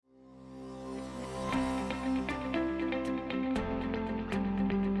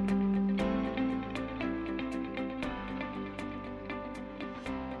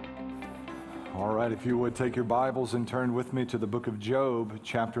right, if you would take your Bibles and turn with me to the book of Job,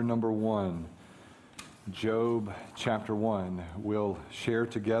 chapter number 1. Job, chapter 1. We'll share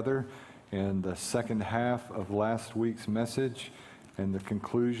together in the second half of last week's message and the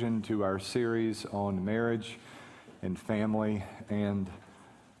conclusion to our series on marriage and family and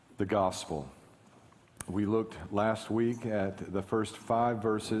the gospel. We looked last week at the first 5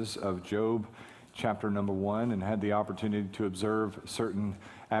 verses of Job, chapter number 1, and had the opportunity to observe certain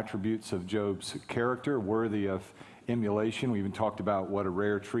attributes of Job's character worthy of emulation. We even talked about what a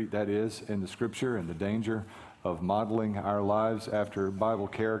rare treat that is in the Scripture and the danger of modeling our lives after Bible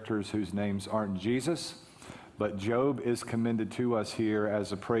characters whose names aren't Jesus. But Job is commended to us here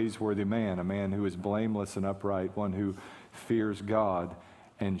as a praiseworthy man, a man who is blameless and upright, one who fears God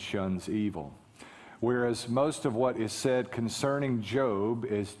and shuns evil. Whereas most of what is said concerning Job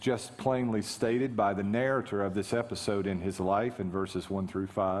is just plainly stated by the narrator of this episode in his life in verses 1 through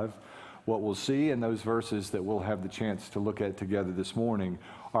 5, what we'll see in those verses that we'll have the chance to look at together this morning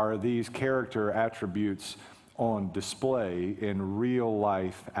are these character attributes on display in real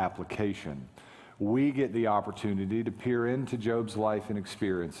life application. We get the opportunity to peer into Job's life and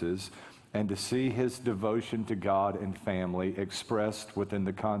experiences and to see his devotion to God and family expressed within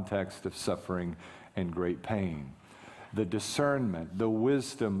the context of suffering and great pain. The discernment, the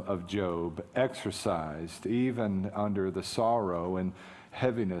wisdom of Job exercised even under the sorrow and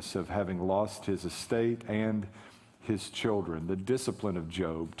heaviness of having lost his estate and his children. The discipline of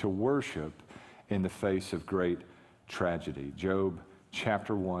Job to worship in the face of great tragedy. Job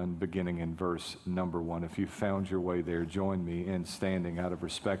chapter 1, beginning in verse number 1. If you found your way there, join me in standing out of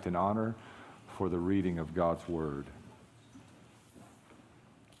respect and honor for the reading of God's word.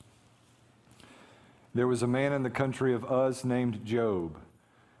 There was a man in the country of Uz named Job.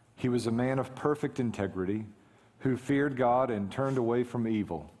 He was a man of perfect integrity who feared God and turned away from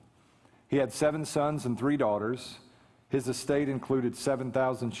evil. He had 7 sons and 3 daughters. His estate included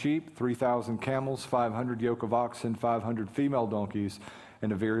 7,000 sheep, 3,000 camels, 500 yoke of oxen, 500 female donkeys,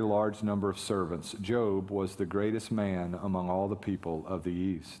 and a very large number of servants. Job was the greatest man among all the people of the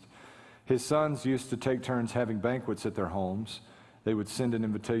East. His sons used to take turns having banquets at their homes. They would send an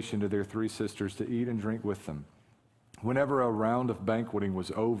invitation to their 3 sisters to eat and drink with them. Whenever a round of banqueting was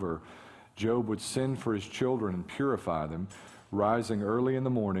over, Job would send for his children and purify them, rising early in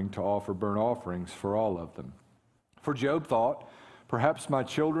the morning to offer burnt offerings for all of them. For Job thought, perhaps my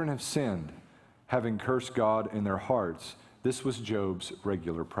children have sinned, having cursed God in their hearts. This was Job's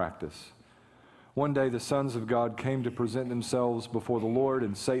regular practice. One day the sons of God came to present themselves before the Lord,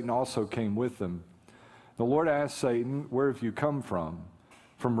 and Satan also came with them. The Lord asked Satan, "Where have you come from?"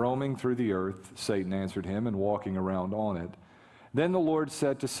 "From roaming through the earth," Satan answered him, "and walking around on it." Then the Lord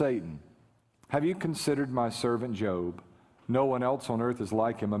said to Satan, "Have you considered my servant Job? No one else on earth is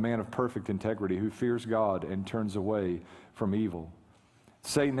like him, a man of perfect integrity who fears God and turns away from evil."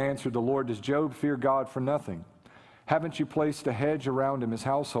 Satan answered the Lord, "Does Job fear God for nothing? Haven't you placed a hedge around him, his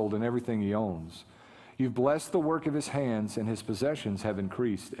household, and everything he owns? You've blessed the work of his hands, and his possessions have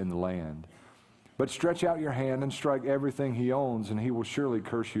increased in the land. But stretch out your hand and strike everything he owns, and he will surely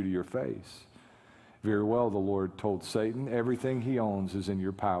curse you to your face." "Very well," the Lord told Satan, "everything he owns is in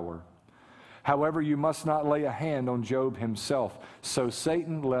your power. However, you must not lay a hand on Job himself." So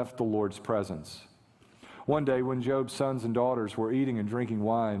Satan left the Lord's presence. One day when Job's sons and daughters were eating and drinking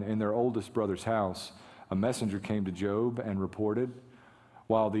wine in their oldest brother's house, a messenger came to Job and reported,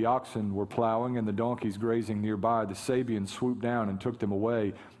 "While the oxen were plowing and the donkeys grazing nearby, the Sabeans swooped down and took them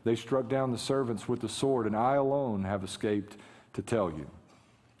away. They struck down the servants with the sword, and I alone have escaped to tell you."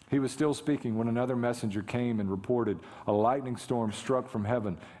 He was still speaking when another messenger came and reported, "A lightning storm struck from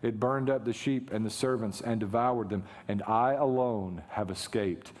heaven. It burned up the sheep and the servants and devoured them, and I alone have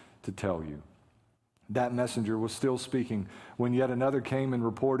escaped to tell you." That messenger was still speaking when yet another came and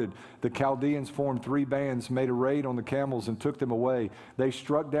reported, "The Chaldeans formed 3 bands, made a raid on the camels, and took them away. They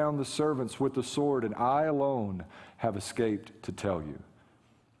struck down the servants with the sword, and I alone have escaped to tell you."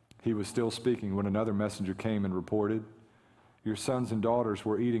 He was still speaking when another messenger came and reported, "Your sons and daughters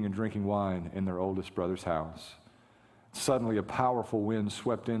were eating and drinking wine in their oldest brother's house." Suddenly a powerful wind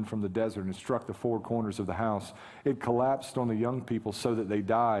swept in from the desert and struck the 4 corners of the house. It collapsed on the young people so that they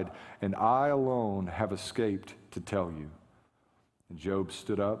died, and I alone have escaped to tell you. And Job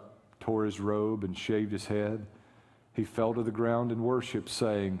stood up, tore his robe, and shaved his head. He fell to the ground and worshiped,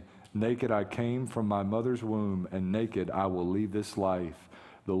 saying, "Naked I came from my mother's womb, and naked I will leave this life.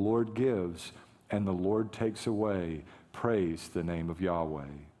 The Lord gives, and the Lord takes away. Praise the name of Yahweh."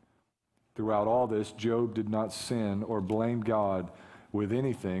 Throughout all this, Job did not sin or blame God with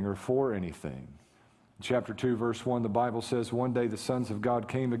anything or for anything. Chapter 2, verse 1, the Bible says, one day the sons of God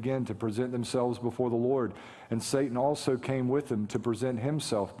came again to present themselves before the Lord, and Satan also came with them to present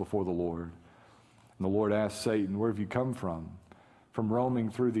himself before the Lord. And the Lord asked Satan, where have you come from? From roaming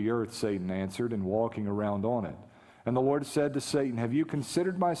through the earth, Satan answered, and walking around on it. And the Lord said to Satan, have you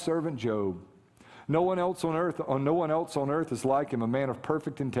considered my servant Job? No one else on earth is like him, a man of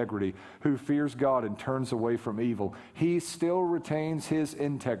perfect integrity, who fears God and turns away from evil. He still retains his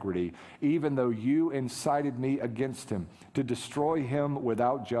integrity, even though you incited me against him to destroy him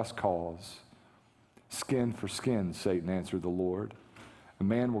without just cause. Skin for skin, Satan answered the Lord. A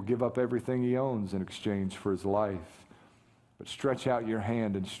man will give up everything he owns in exchange for his life. But stretch out your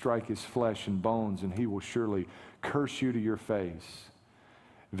hand and strike his flesh and bones, and he will surely curse you to your face.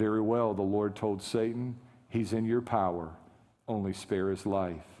 Very well, the Lord told Satan, he's in your power, only spare his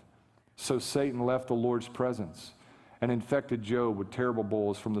life. So Satan left the Lord's presence and infected Job with terrible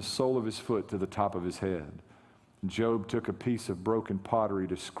boils from the sole of his foot to the top of his head. Job took a piece of broken pottery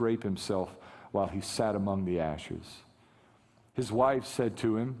to scrape himself while he sat among the ashes. His wife said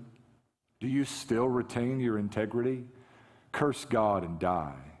to him, do you still retain your integrity? Curse God and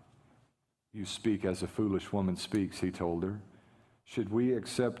die. You speak as a foolish woman speaks, he told her. Should we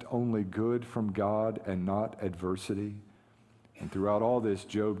accept only good from God and not adversity? And throughout all this,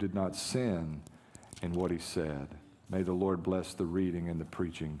 Job did not sin in what he said. May the Lord bless the reading and the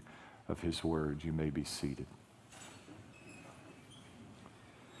preaching of his word. You may be seated.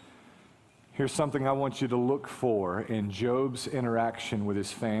 Here's something I want you to look for in Job's interaction with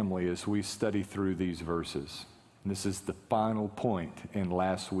his family as we study through these verses. And this is the final point in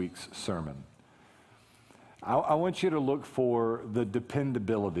last week's sermon. I want you to look for the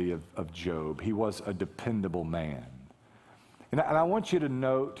dependability of Job. He was a dependable man. And I want you to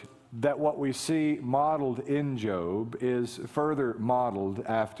note that what we see modeled in Job is further modeled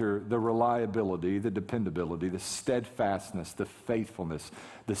after the reliability, the dependability, the steadfastness, the faithfulness,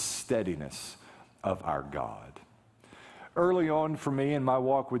 the steadiness of our God. Early on for me in my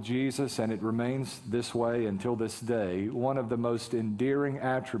walk with Jesus, and it remains this way until this day, one of the most endearing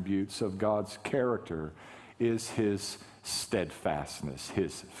attributes of God's character is his steadfastness,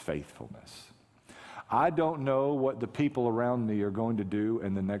 his faithfulness. I don't know what the people around me are going to do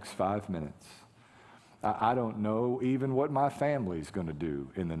in the next 5 minutes. I don't know even what my family's going to do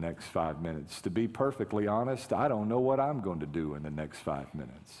in the next 5 minutes. To be perfectly honest, I don't know what I'm going to do in the next 5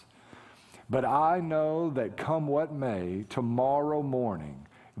 minutes. But I know that come what may, tomorrow morning,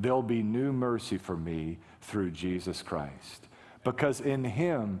 there'll be new mercy for me through Jesus Christ. Because in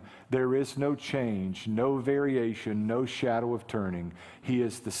him there is no change, no variation, no shadow of turning. He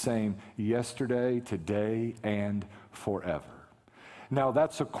is the same yesterday, today, and forever. Now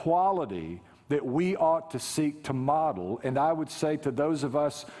that's a quality that we ought to seek to model, and I would say to those of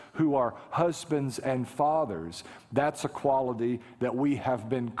us who are husbands and fathers, that's a quality that we have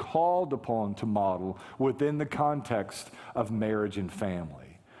been called upon to model within the context of marriage and family.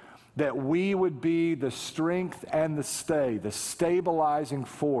 That we would be the strength and the stay, the stabilizing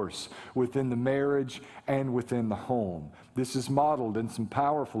force within the marriage and within the home. This is modeled in some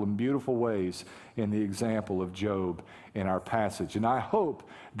powerful and beautiful ways in the example of Job in our passage. And I hope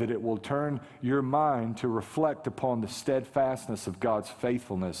that it will turn your mind to reflect upon the steadfastness of God's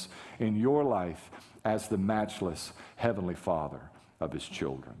faithfulness in your life as the matchless Heavenly Father of his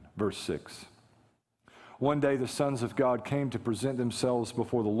children. Verse 6. One day the sons of God came to present themselves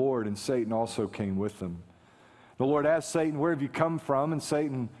before the Lord, and Satan also came with them. The Lord asked Satan, where have you come from? And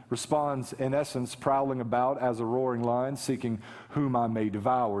Satan responds, in essence, prowling about as a roaring lion, seeking whom I may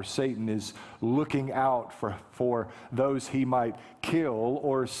devour. Satan is looking out for those he might kill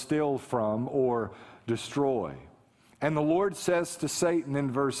or steal from or destroy. And the Lord says to Satan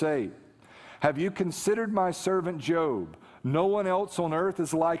in verse 8, have you considered my servant Job? No one else on earth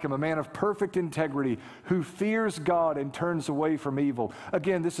is like him, a man of perfect integrity who fears God and turns away from evil.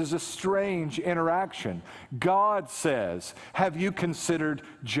 Again, this is a strange interaction. God says, have you considered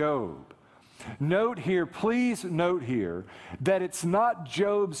Job? Note here, please note here, that it's not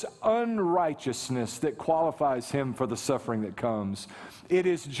Job's unrighteousness that qualifies him for the suffering that comes. It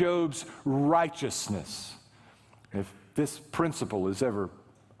is Job's righteousness. If this principle is ever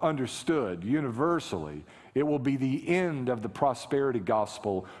understood universally, it will be the end of the prosperity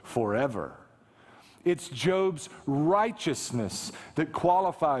gospel forever. It's Job's righteousness that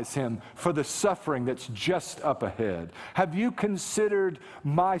qualifies him for the suffering that's just up ahead. Have you considered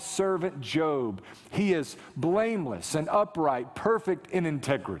my servant Job? He is blameless and upright, perfect in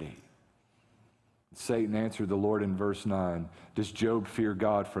integrity. Satan answered the Lord in verse 9, does Job fear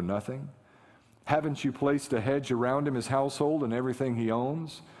God for nothing? Haven't you placed a hedge around him, his household, and everything he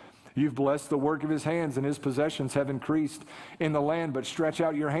owns? You've blessed the work of his hands, and his possessions have increased in the land. But stretch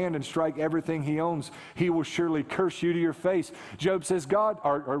out your hand and strike everything he owns. He will surely curse you to your face. Job says,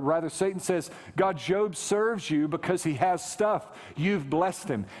 or rather Satan says, God, Job serves you because he has stuff. You've blessed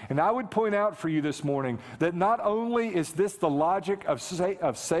him. And I would point out for you this morning that not only is this the logic of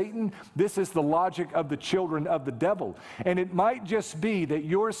Satan, this is the logic of the children of the devil. And it might just be that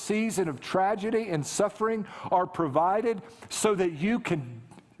your season of tragedy and suffering are provided so that you can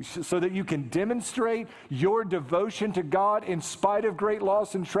demonstrate your devotion to God in spite of great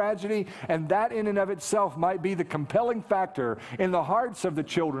loss and tragedy, and that in and of itself might be the compelling factor in the hearts of the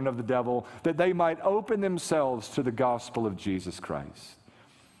children of the devil, that they might open themselves to the gospel of Jesus Christ.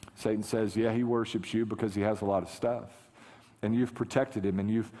 Satan says, yeah, he worships you because he has a lot of stuff, and you've protected him, and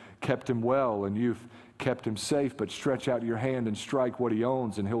you've kept him well, and you've kept him safe, but stretch out your hand and strike what he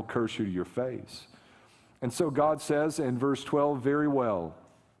owns, and he'll curse you to your face. And so God says in verse 12, very well,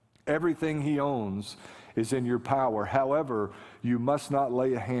 everything he owns is in your power. However, you must not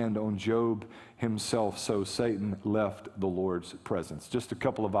lay a hand on Job himself. So Satan left the Lord's presence. Just a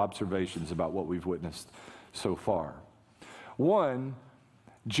couple of observations about what we've witnessed so far. One,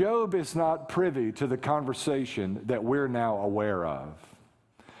 Job is not privy to the conversation that we're now aware of.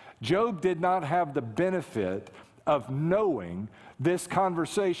 Job did not have the benefit of knowing this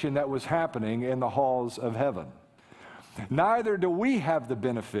conversation that was happening in the halls of heaven. Neither do we have the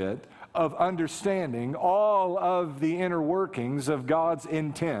benefit of understanding all of the inner workings of God's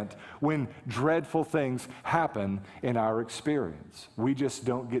intent when dreadful things happen in our experience. We just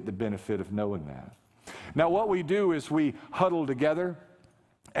don't get the benefit of knowing that. Now, what we do is we huddle together,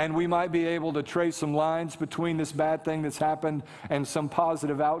 and we might be able to trace some lines between this bad thing that's happened and some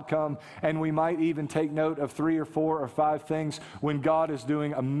positive outcome, and we might even take note of 3 or 4 or 5 things when God is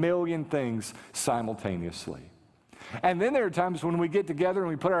doing a million things simultaneously. And then there are times when we get together and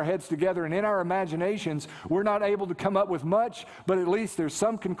we put our heads together, and in our imaginations, we're not able to come up with much, but at least there's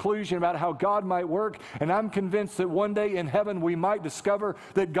some conclusion about how God might work. And I'm convinced that one day in heaven we might discover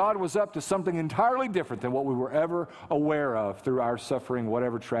that God was up to something entirely different than what we were ever aware of through our suffering,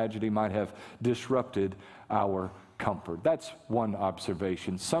 whatever tragedy might have disrupted our comfort. That's one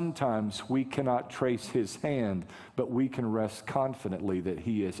observation. Sometimes we cannot trace his hand, but we can rest confidently that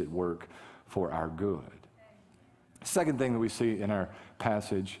he is at work for our good. Second thing that we see in our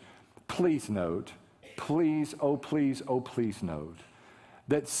passage, please note, please note,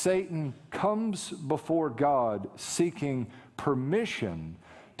 that Satan comes before God seeking permission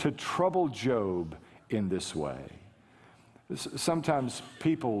to trouble Job in this way. Sometimes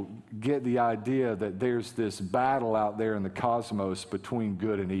people get the idea that there's this battle out there in the cosmos between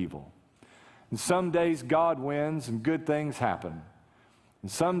good and evil. And some days God wins and good things happen. And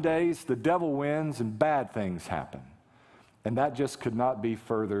some days the devil wins and bad things happen. And that just could not be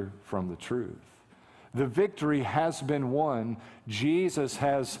further from the truth. The victory has been won. Jesus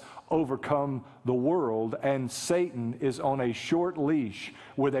has overcome the world, and Satan is on a short leash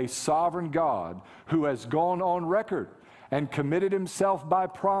with a sovereign God who has gone on record and committed himself by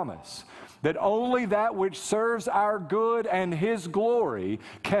promise that only that which serves our good and his glory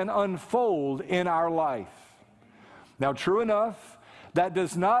can unfold in our life. Now, true enough, that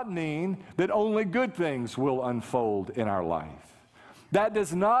does not mean that only good things will unfold in our life. That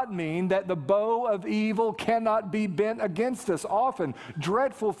does not mean that the bow of evil cannot be bent against us. Often,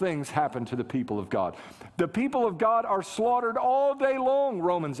 dreadful things happen to the people of God. The people of God are slaughtered all day long,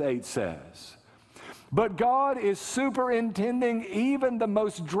 Romans 8 says. But God is superintending even the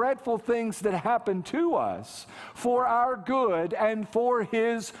most dreadful things that happen to us for our good and for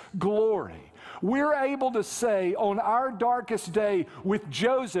his glory. We're able to say on our darkest day with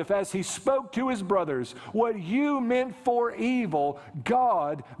Joseph as he spoke to his brothers, what you meant for evil,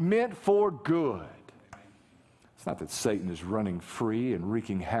 God meant for good. It's not that Satan is running free and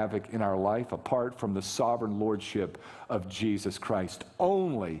wreaking havoc in our life apart from the sovereign lordship of Jesus Christ.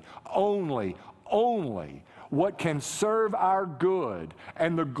 Only what can serve our good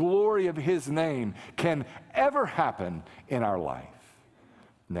and the glory of his name can ever happen in our life.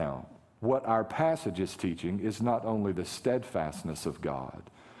 Now, what our passage is teaching is not only the steadfastness of God,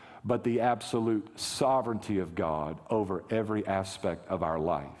 but the absolute sovereignty of God over every aspect of our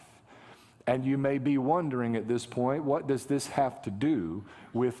life. And you may be wondering at this point, what does this have to do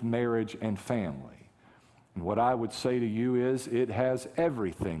with marriage and family? And what I would say to you is it has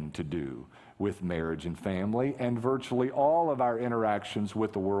everything to do with marriage and family and virtually all of our interactions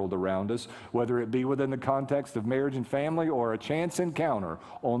with the world around us, whether it be within the context of marriage and family or a chance encounter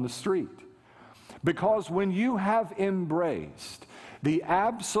on the street. Because when you have embraced the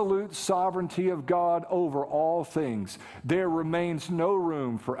absolute sovereignty of God over all things, there remains no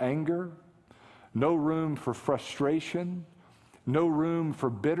room for anger, no room for frustration, no room for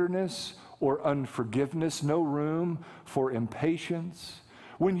bitterness or unforgiveness, no room for impatience.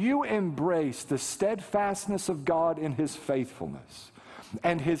 When you embrace the steadfastness of God in His faithfulness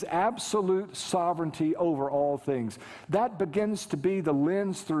and His absolute sovereignty over all things, that begins to be the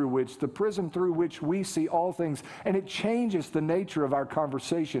lens through which, the prism through which we see all things, and it changes the nature of our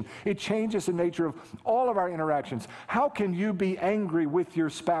conversation. It changes the nature of all of our interactions. How can you be angry with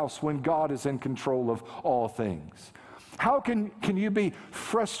your spouse when God is in control of all things? How can you be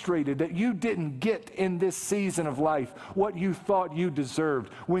frustrated that you didn't get in this season of life what you thought you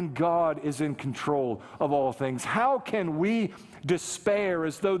deserved when God is in control of all things? How can we despair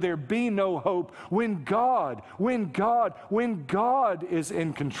as though there be no hope when God is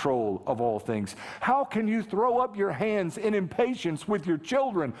in control of all things? How can you throw up your hands in impatience with your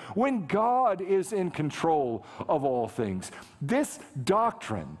children when God is in control of all things? This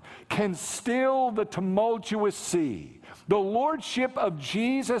doctrine can still the tumultuous sea. The lordship of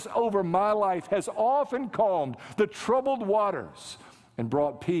Jesus over my life has often calmed the troubled waters and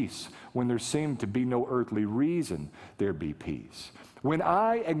brought peace when there seemed to be no earthly reason there be peace. When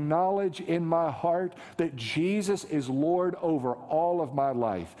I acknowledge in my heart that Jesus is Lord over all of my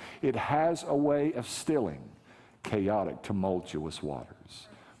life, it has a way of stilling chaotic, tumultuous waters.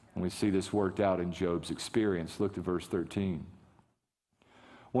 And we see this worked out in Job's experience. Look at verse 13.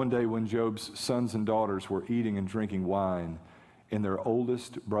 One day when Job's sons and daughters were eating and drinking wine in their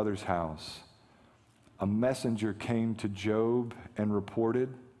oldest brother's house, a messenger came to Job and reported.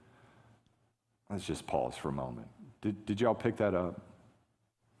 Let's just pause for a moment. Did y'all pick that up?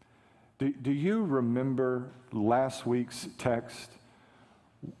 Do you remember last week's text?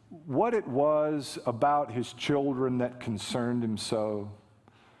 What it was about his children that concerned him so?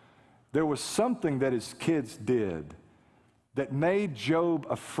 There was something that his kids did that made Job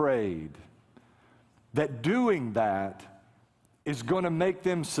afraid that doing that is going to make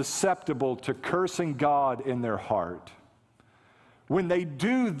them susceptible to cursing God in their heart. When they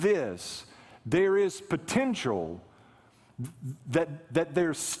do this, there is potential that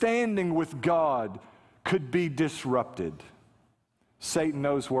their standing with God could be disrupted. Satan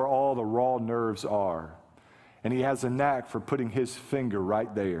knows where all the raw nerves are, and he has a knack for putting his finger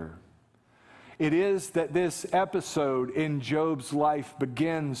right there. It is that this episode in Job's life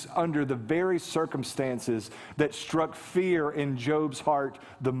begins under the very circumstances that struck fear in Job's heart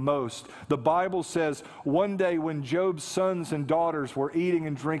the most. The Bible says, one day when Job's sons and daughters were eating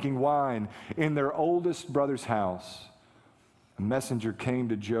and drinking wine in their oldest brother's house, a messenger came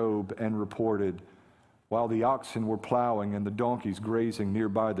to Job and reported, while the oxen were plowing and the donkeys grazing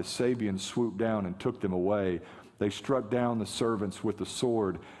nearby, the Sabeans swooped down and took them away. They struck down the servants with the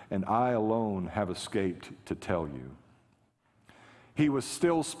sword, and I alone have escaped to tell you. He was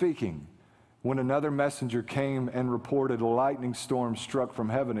still speaking when another messenger came and reported, a lightning storm struck from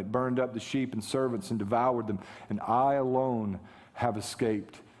heaven. It burned up the sheep and servants and devoured them, and I alone have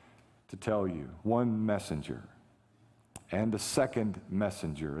escaped to tell you. One messenger, and a second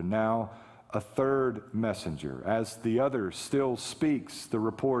messenger, and now a third messenger. As the other still speaks, the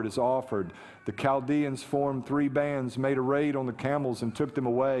report is offered. The Chaldeans formed 3 bands, made a raid on the camels, and took them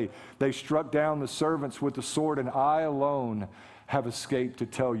away. They struck down the servants with the sword, and I alone have escaped to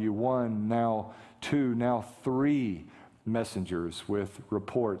tell you. 1, now 2, now 3 messengers with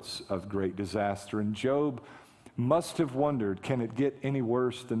reports of great disaster. And Job must have wondered, can it get any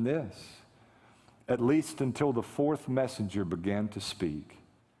worse than this? At least until the 4th messenger began to speak.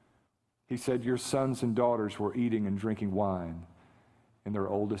 He said, your sons and daughters were eating and drinking wine in their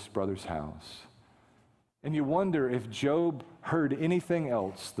oldest brother's house. And you wonder if Job heard anything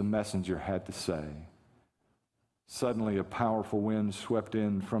else the messenger had to say. Suddenly a powerful wind swept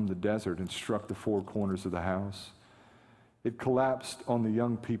in from the desert and struck the 4 corners of the house. It collapsed on the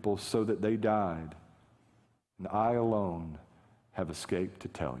young people so that they died. And I alone have escaped to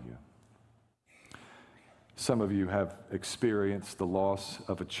tell you. Some of you have experienced the loss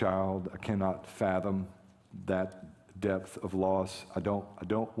of a child. I cannot fathom that depth of loss. I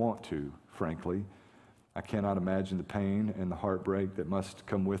don't want to, frankly. I cannot imagine the pain and the heartbreak that must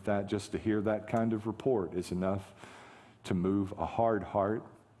come with that. Just to hear that kind of report is enough to move a hard heart.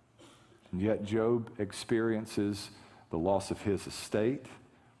 And yet Job experiences the loss of his estate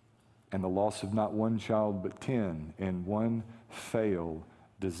and the loss of not 1 child but 10 in one failed,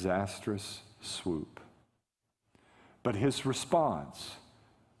 disastrous swoop. But his response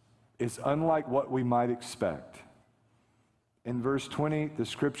is unlike what we might expect. In verse 20, the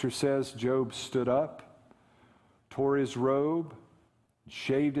scripture says, Job stood up, tore his robe,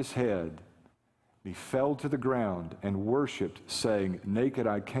 shaved his head. He fell to the ground and worshiped, saying, "Naked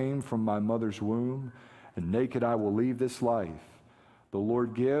I came from my mother's womb, and naked I will leave this life. The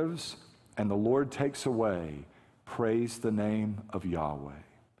Lord gives, and the Lord takes away. Praise the name of Yahweh."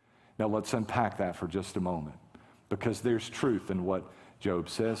 Now let's unpack that for just a moment, because there's truth in what Job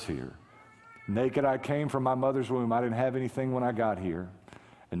says here. Naked I came from my mother's womb. I didn't have anything when I got here.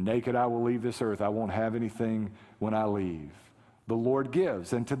 And naked I will leave this earth. I won't have anything when I leave. The Lord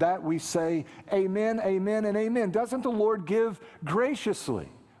gives. And to that we say, amen, amen, and amen. Doesn't the Lord give graciously?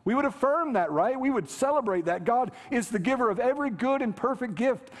 We would affirm that, right? We would celebrate that. God is the giver of every good and perfect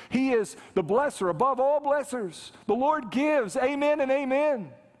gift. He is the blesser above all blessers. The Lord gives. Amen and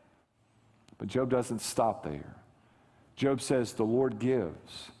amen. But Job doesn't stop there. Job says the Lord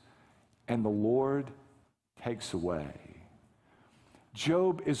gives and the Lord takes away.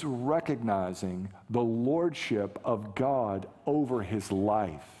 Job is recognizing the lordship of God over his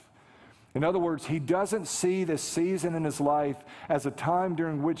life. In other words, he doesn't see this season in his life as a time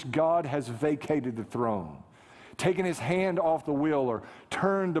during which God has vacated the throne, taken his hand off the wheel, or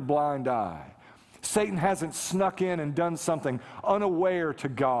turned a blind eye. Satan hasn't snuck in and done something unaware to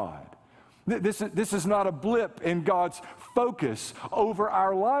God. This is not a blip in God's focus over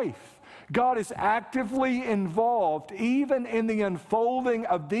our life. God is actively involved even in the unfolding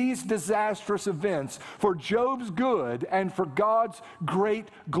of these disastrous events for Job's good and for God's great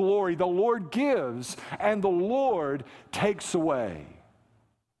glory. The Lord gives and the Lord takes away.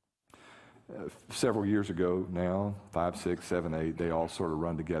 Several years ago now, 5, 6, 7, 8, they all sort of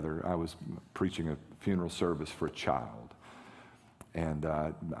run together. I was preaching a funeral service for a child. And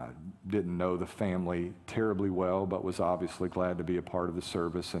I didn't know the family terribly well, but was obviously glad to be a part of the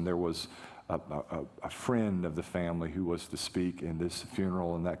service. And there was a friend of the family who was to speak in this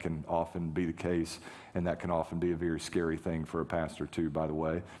funeral, and that can often be the case, and that can often be a very scary thing for a pastor too, by the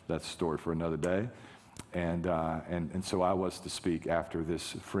way. That's a story for another day. And so I was to speak after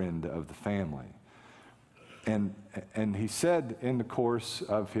this friend of the family. And he said in the course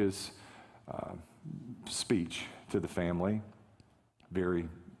of his speech to the family, very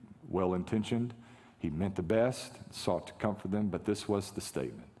well-intentioned. He meant the best, sought to comfort them, but this was the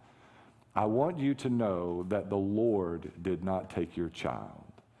statement. "I want you to know that the Lord did not take your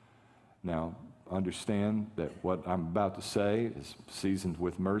child." Now, understand that what I'm about to say is seasoned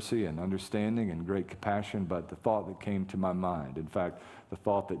with mercy and understanding and great compassion, but the thought that came to my mind, in fact, the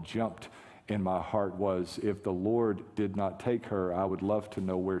thought that jumped in my heart was, if the Lord did not take her, I would love to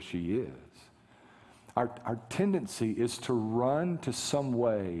know where she is. Our tendency is to run to some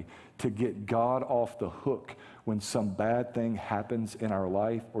way to get God off the hook when some bad thing happens in our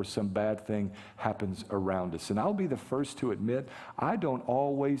life or some bad thing happens around us. And I'll be the first to admit, I don't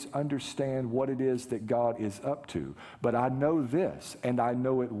always understand what it is that God is up to. But I know this, and I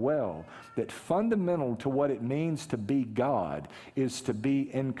know it well, that fundamental to what it means to be God is to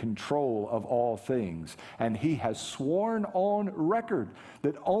be in control of all things. And He has sworn on record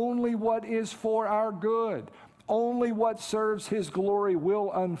that only what is for our good, only what serves His glory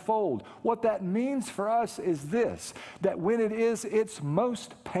will unfold. What that means for us is this, that when it is its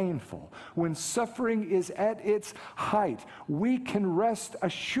most painful, when suffering is at its height, we can rest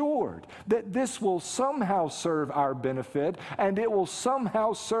assured that this will somehow serve our benefit and it will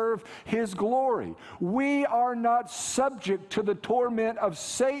somehow serve His glory. We are not subject to the torment of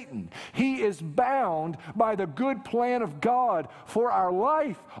Satan. He is bound by the good plan of God for our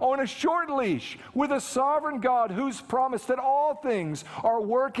life on a short leash with a sovereign God who's promised that all things are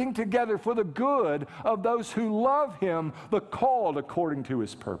working together for the good of those who love Him, the called according to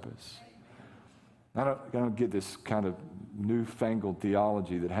His purpose. I don't get this kind of newfangled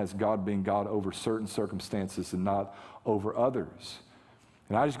theology that has God being God over certain circumstances and not over others.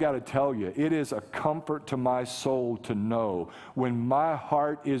 And I just got to tell you, it is a comfort to my soul to know when my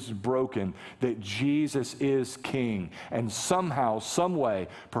heart is broken that Jesus is King. And somehow, some way,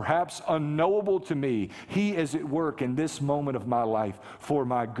 perhaps unknowable to me, He is at work in this moment of my life for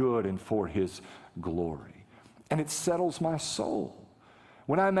my good and for His glory. And it settles my soul.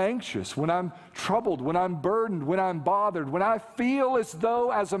 When I'm anxious, when I'm troubled, when I'm burdened, when I'm bothered, when I feel as though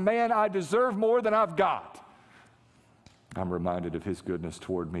as a man I deserve more than I've got, I'm reminded of His goodness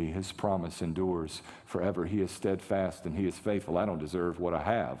toward me. His promise endures forever. He is steadfast and He is faithful. I don't deserve what I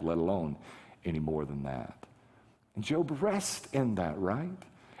have, let alone any more than that. And Job rests in that, right?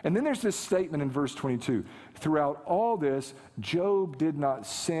 And then there's this statement in verse 22. Throughout all this, Job did not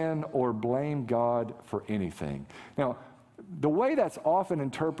sin or blame God for anything. Now, the way that's often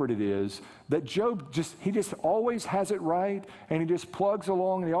interpreted is that Job he just always has it right, and he just plugs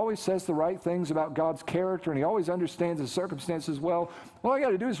along, and he always says the right things about God's character, and he always understands his circumstances well. All I got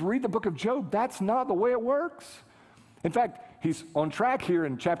to do is read the book of Job. That's not the way it works. In fact, he's on track here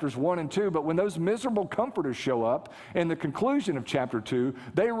in chapters 1 and 2, but when those miserable comforters show up in the conclusion of chapter 2,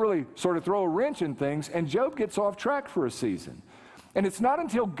 they really sort of throw a wrench in things, and Job gets off track for a season. And it's not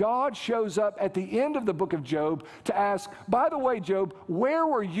until God shows up at the end of the book of Job to ask, by the way, Job, where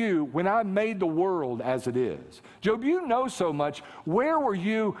were you when I made the world as it is? Job, you know so much. Where were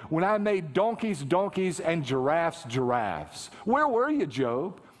you when I made donkeys, and giraffes, giraffes? Where were you,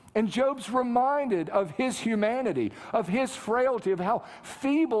 Job? And Job's reminded of his humanity, of his frailty, of how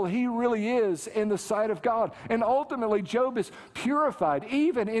feeble he really is in the sight of God. And ultimately, Job is purified.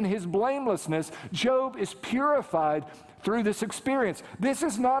 Even in his blamelessness, Job is purified through this experience. This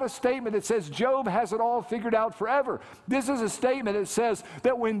is not a statement that says Job has it all figured out forever. This is a statement that says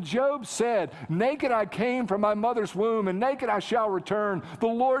that when Job said, naked I came from my mother's womb, and naked I shall return, the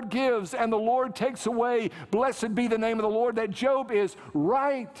Lord gives and the Lord takes away, blessed be the name of the Lord, that Job is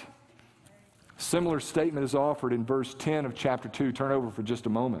right. Similar statement is offered in verse 10 of chapter 2. Turn over for just a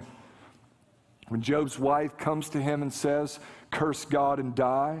moment. When Job's wife comes to him and says, curse God and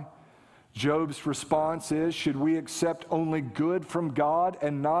die, Job's response is, should we accept only good from God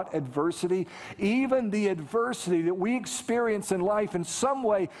and not adversity? Even the adversity that we experience in life in some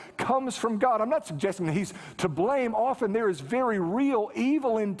way comes from God. I'm not suggesting that he's to blame. Often there is very real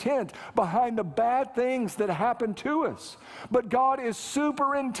evil intent behind the bad things that happen to us. But God is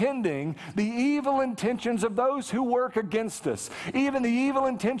superintending the evil intentions of those who work against us, even the evil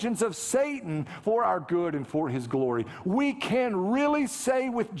intentions of Satan for our good and for his glory. We can really say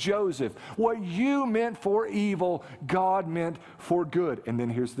with Joseph, what you meant for evil, God meant for good. And then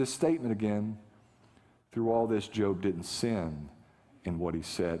here's this statement again. Through all this, Job didn't sin in what he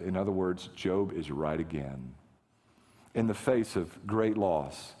said. In other words, Job is right again. In the face of great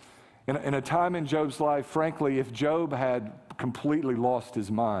loss. In a time in Job's life, frankly, if Job had completely lost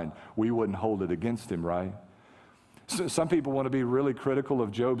his mind, we wouldn't hold it against him, right? So some people want to be really critical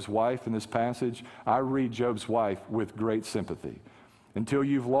of Job's wife in this passage. I read Job's wife with great sympathy. Until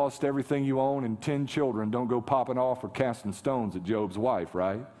you've lost everything you own and 10 children, don't go popping off or casting stones at Job's wife,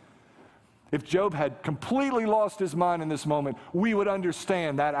 right? If Job had completely lost his mind in this moment, we would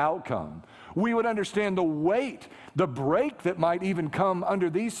understand that outcome. We would understand the weight, the break that might even come under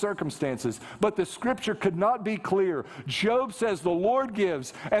these circumstances. But the scripture could not be clear. Job says, the Lord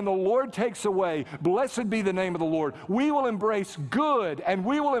gives and the Lord takes away. Blessed be the name of the Lord. We will embrace good and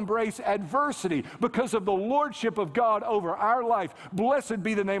we will embrace adversity because of the lordship of God over our life. Blessed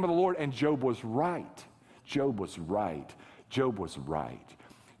be the name of the Lord. And Job was right. Job was right. Job was right.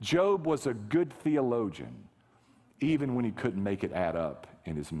 Job was a good theologian, even when he couldn't make it add up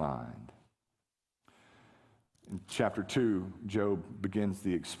in his mind. In chapter 2, Job begins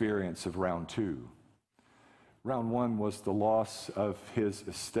the experience of round 2. Round 1 was the loss of his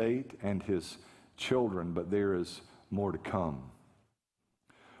estate and his children, but there is more to come.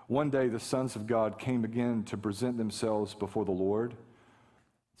 One day the sons of God came again to present themselves before the Lord.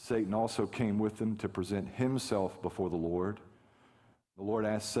 Satan also came with them to present himself before the Lord. The Lord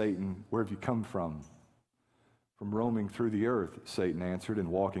asked Satan, where have you come from? From roaming through the earth, Satan answered, and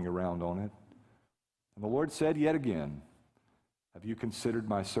walking around on it. And the Lord said yet again, have you considered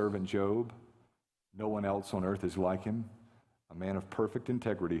my servant Job? No one else on earth is like him, a man of perfect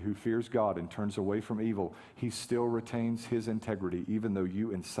integrity who fears God and turns away from evil. He still retains his integrity, even though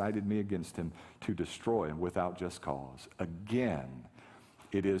you incited me against him to destroy him without just cause. Again,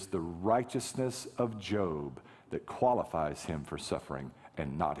 it is the righteousness of Job that qualifies him for suffering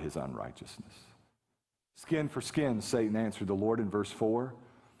and not his unrighteousness. Skin for skin, Satan answered the Lord in verse 4.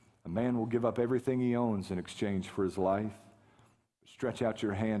 A man will give up everything he owns in exchange for his life. Stretch out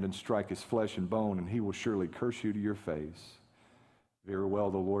your hand and strike his flesh and bone, and he will surely curse you to your face. Very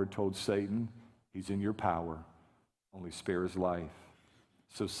well, the Lord told Satan, he's in your power, only spare his life.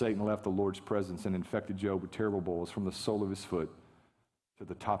 So Satan left the Lord's presence and infected Job with terrible boils from the sole of his foot to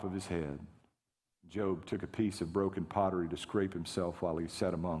the top of his head. Job took a piece of broken pottery to scrape himself while he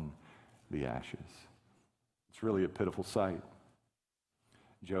sat among the ashes. It's really a pitiful sight.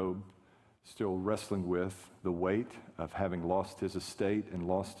 Job, still wrestling with the weight of having lost his estate and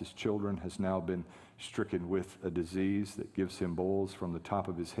lost his children, has now been stricken with a disease that gives him boils from the top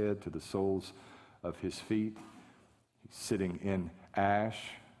of his head to the soles of his feet. He's sitting in ash,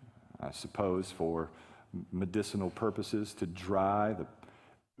 I suppose, for medicinal purposes, to dry the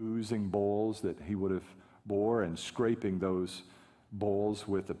oozing bowls that he would have bore, and scraping those bowls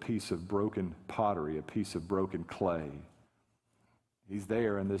with a piece of broken pottery, a piece of broken clay. He's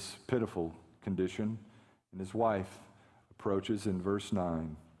there in this pitiful condition, and his wife approaches in verse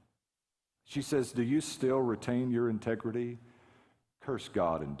 9. She says, "Do you still retain your integrity? Curse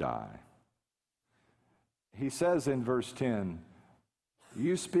God and die." He says in verse 10,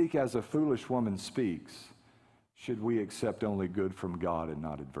 "You speak as a foolish woman speaks. Should we accept only good from God and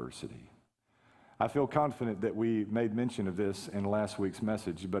not adversity?" I feel confident that we made mention of this in last week's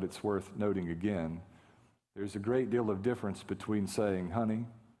message, but it's worth noting again. There's a great deal of difference between saying, "Honey,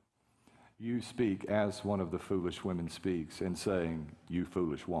 you speak as one of the foolish women speaks," and saying, "You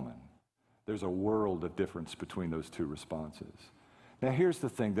foolish woman." There's a world of difference between those two responses. Now, here's the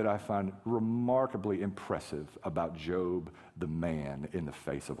thing that I find remarkably impressive about Job, the man, in the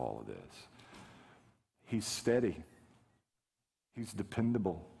face of all of this. He's steady. He's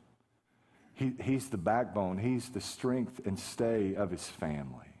dependable. He's the backbone. He's the strength and stay of his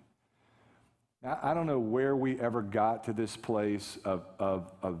family. Now, I don't know where we ever got to this place of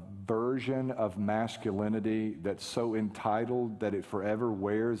a version of masculinity that's so entitled that it forever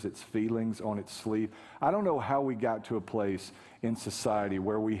wears its feelings on its sleeve. I don't know how we got to a place in society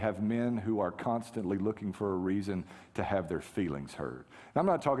where we have men who are constantly looking for a reason to have their feelings hurt. And I'm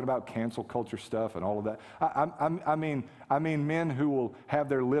not talking about cancel culture stuff and all of that. I mean men who will have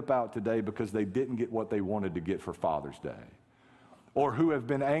their lip out today because they didn't get what they wanted to get for Father's Day, or who have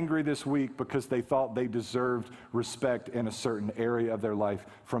been angry this week because they thought they deserved respect in a certain area of their life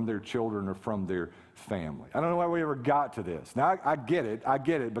from their children or from their family. I don't know why we ever got to this. Now, I get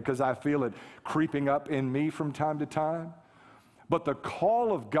it because I feel it creeping up in me from time to time. But the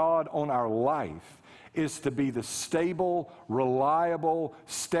call of God on our life is to be the stable, reliable,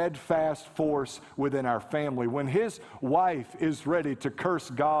 steadfast force within our family. When his wife is ready to curse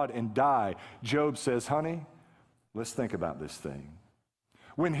God and die, Job says, "Honey, let's think about this thing."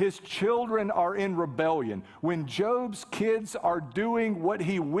 When his children are in rebellion, when Job's kids are doing what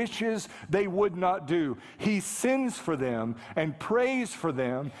he wishes they would not do, he sins for them and prays for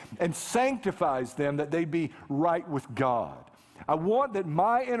them and sanctifies them that they be right with God. I want that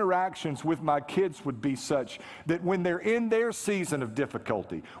my interactions with my kids would be such that when they're in their season of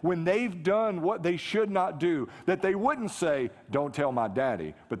difficulty, when they've done what they should not do, that they wouldn't say, "Don't tell my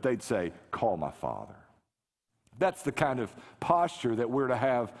daddy," but they'd say, "Call my father." That's the kind of posture that we're to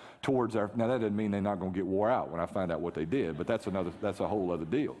have towards our. Now, that doesn't mean they're not going to get wore out when I find out what they did, but that's a whole other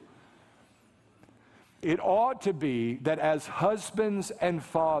deal. It ought to be that as husbands and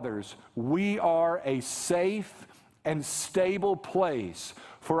fathers, we are a safe and stable place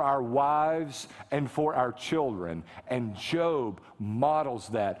for our wives and for our children. And Job models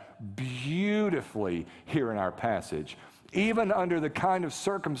that beautifully here in our passage, even under the kind of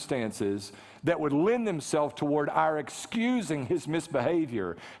circumstances that would lend themselves toward our excusing his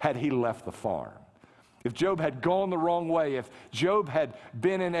misbehavior had he left the farm. If Job had gone the wrong way, if Job had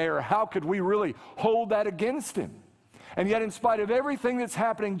been in error, how could we really hold that against him? And yet, in spite of everything that's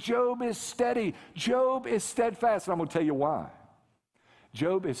happening, Job is steady. Job is steadfast. And I'm going to tell you why.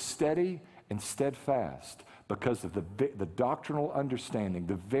 Job is steady and steadfast because of the doctrinal understanding,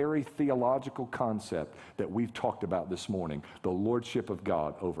 the very theological concept that we've talked about this morning, the lordship of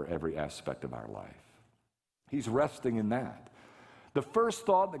God over every aspect of our life. He's resting in that. The first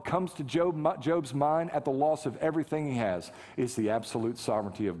thought that comes to Job's mind at the loss of everything he has is the absolute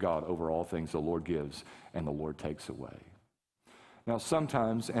sovereignty of God over all things the Lord gives and the Lord takes away. Now,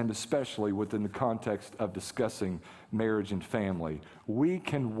 sometimes, and especially within the context of discussing marriage and family, we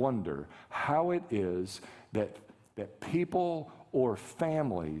can wonder how it is that people or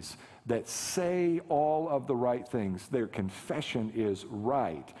families that say all of the right things, their confession is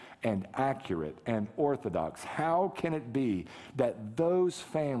right and accurate and orthodox. How can it be that those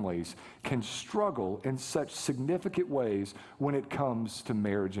families can struggle in such significant ways when it comes to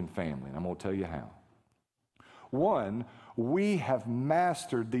marriage and family? And I'm going to tell you how. One, we have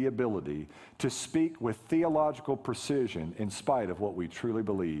mastered the ability to speak with theological precision in spite of what we truly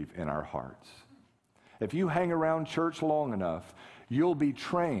believe in our hearts. If you hang around church long enough, you'll be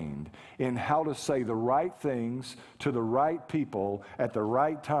trained in how to say the right things to the right people at the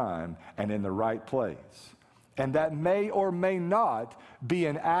right time and in the right place. And that may or may not be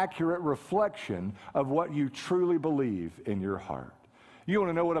an accurate reflection of what you truly believe in your heart. You want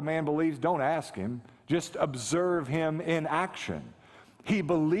to know what a man believes? Don't ask him. Just observe him in action. He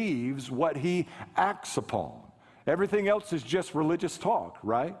believes what he acts upon. Everything else is just religious talk,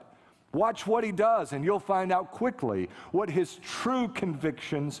 right? Watch what he does, and you'll find out quickly what his true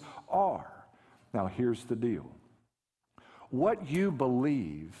convictions are. Now, here's the deal. What you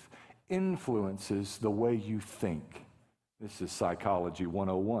believe influences the way you think. This is Psychology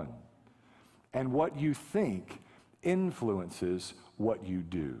 101. And what you think influences what you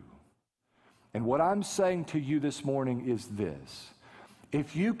do. And what I'm saying to you this morning is this: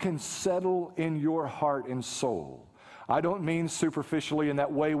 if you can settle in your heart and soul, I don't mean superficially in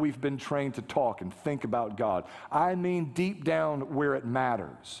that way we've been trained to talk and think about God. I mean deep down where it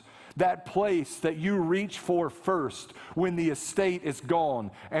matters. That place that you reach for first when the estate is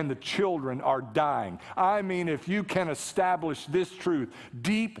gone and the children are dying. I mean, if you can establish this truth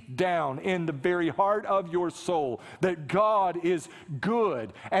deep down in the very heart of your soul, that God is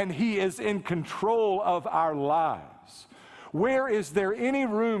good and He is in control of our lives. Where is there any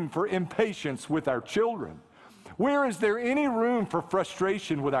room for impatience with our children? Where is there any room for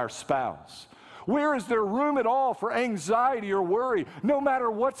frustration with our spouse? Where is there room at all for anxiety or worry, no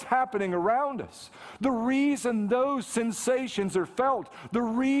matter what's happening around us? The reason those sensations are felt, the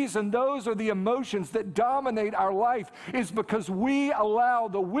reason those are the emotions that dominate our life is because we allow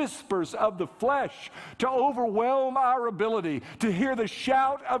the whispers of the flesh to overwhelm our ability to hear the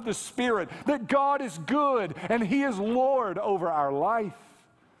shout of the Spirit that God is good and He is Lord over our life.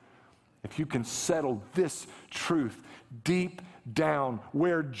 If you can settle this truth deep down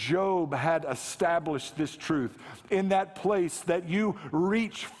where Job had established this truth, in that place that you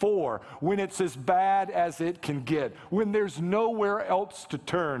reach for when it's as bad as it can get, when there's nowhere else to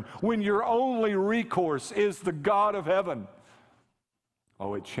turn, when your only recourse is the God of heaven,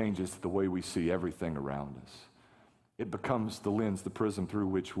 oh, it changes the way we see everything around us. It becomes the lens, the prism through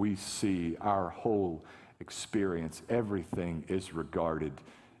which we see our whole experience. Everything is regarded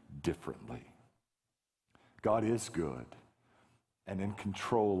differently. God is good and in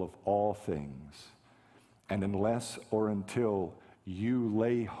control of all things. And unless or until you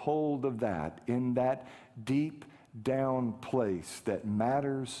lay hold of that in that deep down place that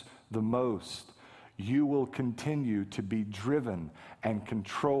matters the most, you will continue to be driven and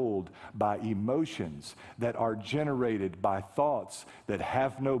controlled by emotions that are generated by thoughts that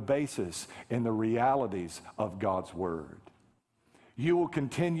have no basis in the realities of God's Word. You will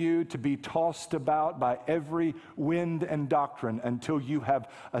continue to be tossed about by every wind and doctrine until you have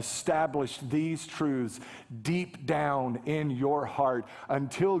established these truths deep down in your heart,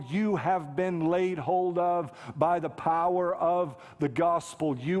 until you have been laid hold of by the power of the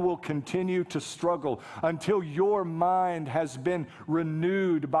gospel. You will continue to struggle until your mind has been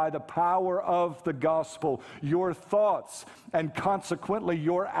renewed by the power of the gospel. Your thoughts and consequently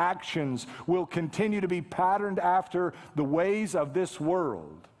your actions will continue to be patterned after the ways of this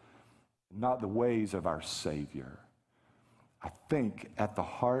world, not the ways of our Savior. I think at the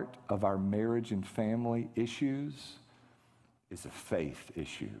heart of our marriage and family issues is a faith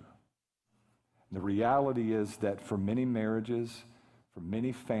issue. And the reality is that for many marriages, for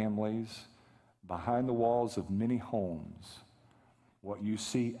many families, behind the walls of many homes, what you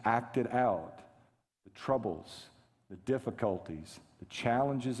see acted out, the troubles, the difficulties, the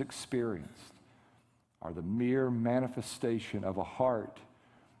challenges experienced, are the mere manifestation of a heart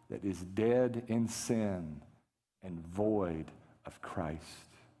that is dead in sin and void of Christ.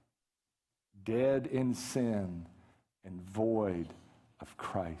 Dead in sin and void of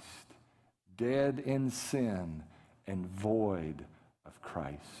Christ. Dead in sin and void of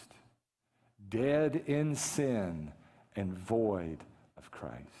Christ. Dead in sin and void of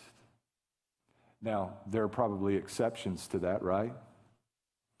Christ. Now, there are probably exceptions to that, right?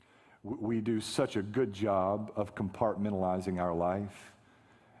 We do such a good job of compartmentalizing our life.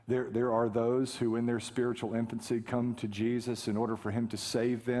 There are those who in their spiritual infancy come to Jesus in order for Him to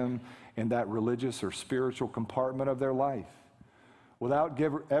save them in that religious or spiritual compartment of their life, without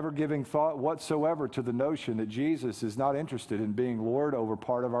ever giving thought whatsoever to the notion that Jesus is not interested in being Lord over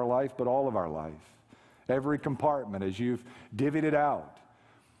part of our life, but all of our life. Every compartment, as you've divvied it out.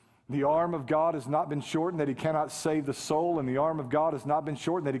 The arm of God has not been shortened that He cannot save the soul, and the arm of God has not been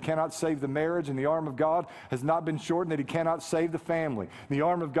shortened that He cannot save the marriage, and the arm of God has not been shortened that He cannot save the family. The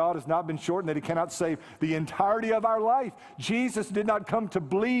arm of God has not been shortened that He cannot save the entirety of our life. Jesus did not come to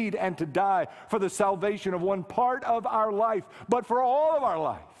bleed and to die for the salvation of one part of our life, but for all of our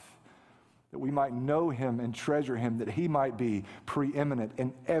life, that we might know Him and treasure Him, that He might be preeminent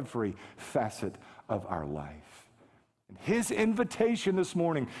in every facet of our life. His invitation this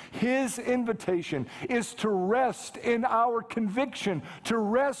morning, His invitation is to rest in our conviction, to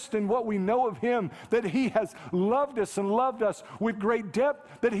rest in what we know of Him, that He has loved us and loved us with great depth,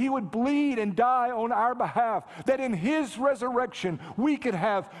 that He would bleed and die on our behalf, that in His resurrection we could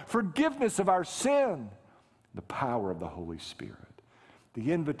have forgiveness of our sin, the power of the Holy Spirit.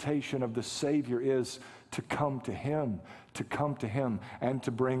 The invitation of the Savior is to come to Him, to come to him and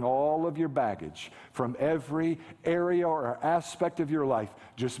to bring all of your baggage from every area or aspect of your life.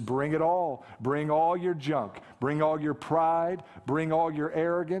 Just bring it all. Bring all your junk. Bring all your pride. Bring all your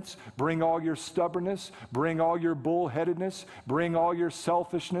arrogance. Bring all your stubbornness. Bring all your bullheadedness. Bring all your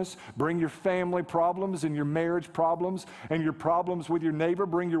selfishness. Bring your family problems and your marriage problems and your problems with your neighbor.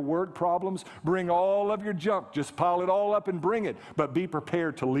 Bring your work problems. Bring all of your junk. Just pile it all up and bring it. But be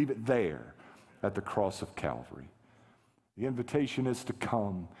prepared to leave it there at the cross of Calvary. The invitation is to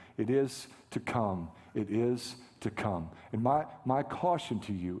come. It is to come. It is to come. And my caution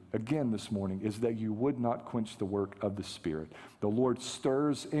to you, again this morning, is that you would not quench the work of the Spirit. The Lord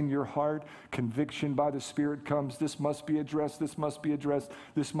stirs in your heart. Conviction by the Spirit comes. This must be addressed. This must be addressed.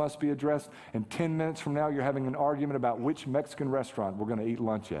 This must be addressed. And 10 minutes from now, you're having an argument about which Mexican restaurant we're going to eat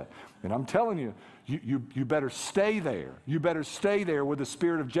lunch at. And I'm telling you, you better stay there. You better stay there with the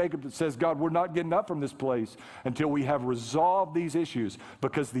spirit of Jacob that says, God, we're not getting up from this place until we have resolved these issues.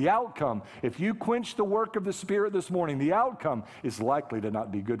 Because the outcome, if you quench the work of the Spirit this morning, the outcome is likely to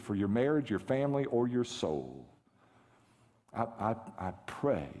not be good for your marriage, your family, or your soul. I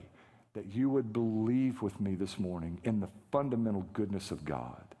pray that you would believe with me this morning in the fundamental goodness of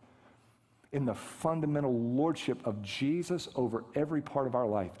God, in the fundamental lordship of Jesus over every part of our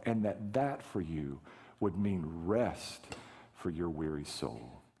life, and that for you would mean rest for your weary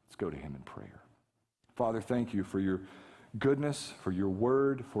soul. Let's go to him in prayer. Father, thank you for your goodness, for your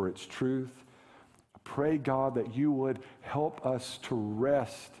word, for its truth. I pray, God, that you would help us to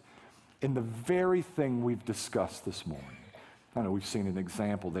rest in the very thing we've discussed this morning. I know we've seen an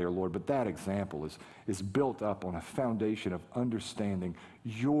example there, Lord, but that example is built up on a foundation of understanding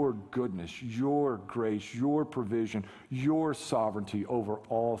your goodness, your grace, your provision, your sovereignty over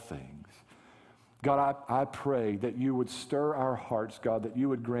all things. God, I pray that you would stir our hearts, God, that you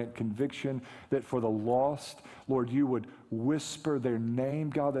would grant conviction, that for the lost, Lord, you would whisper their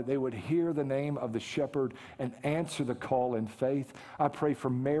name, God, that they would hear the name of the shepherd and answer the call in faith. I pray for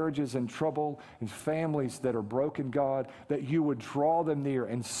marriages in trouble and families that are broken, God, that you would draw them near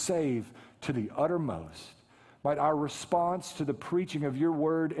and save to the uttermost. Might our response to the preaching of your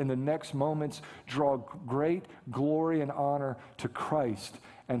word in the next moments draw great glory and honor to Christ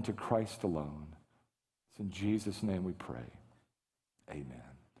and to Christ alone. It's in Jesus' name we pray. Amen.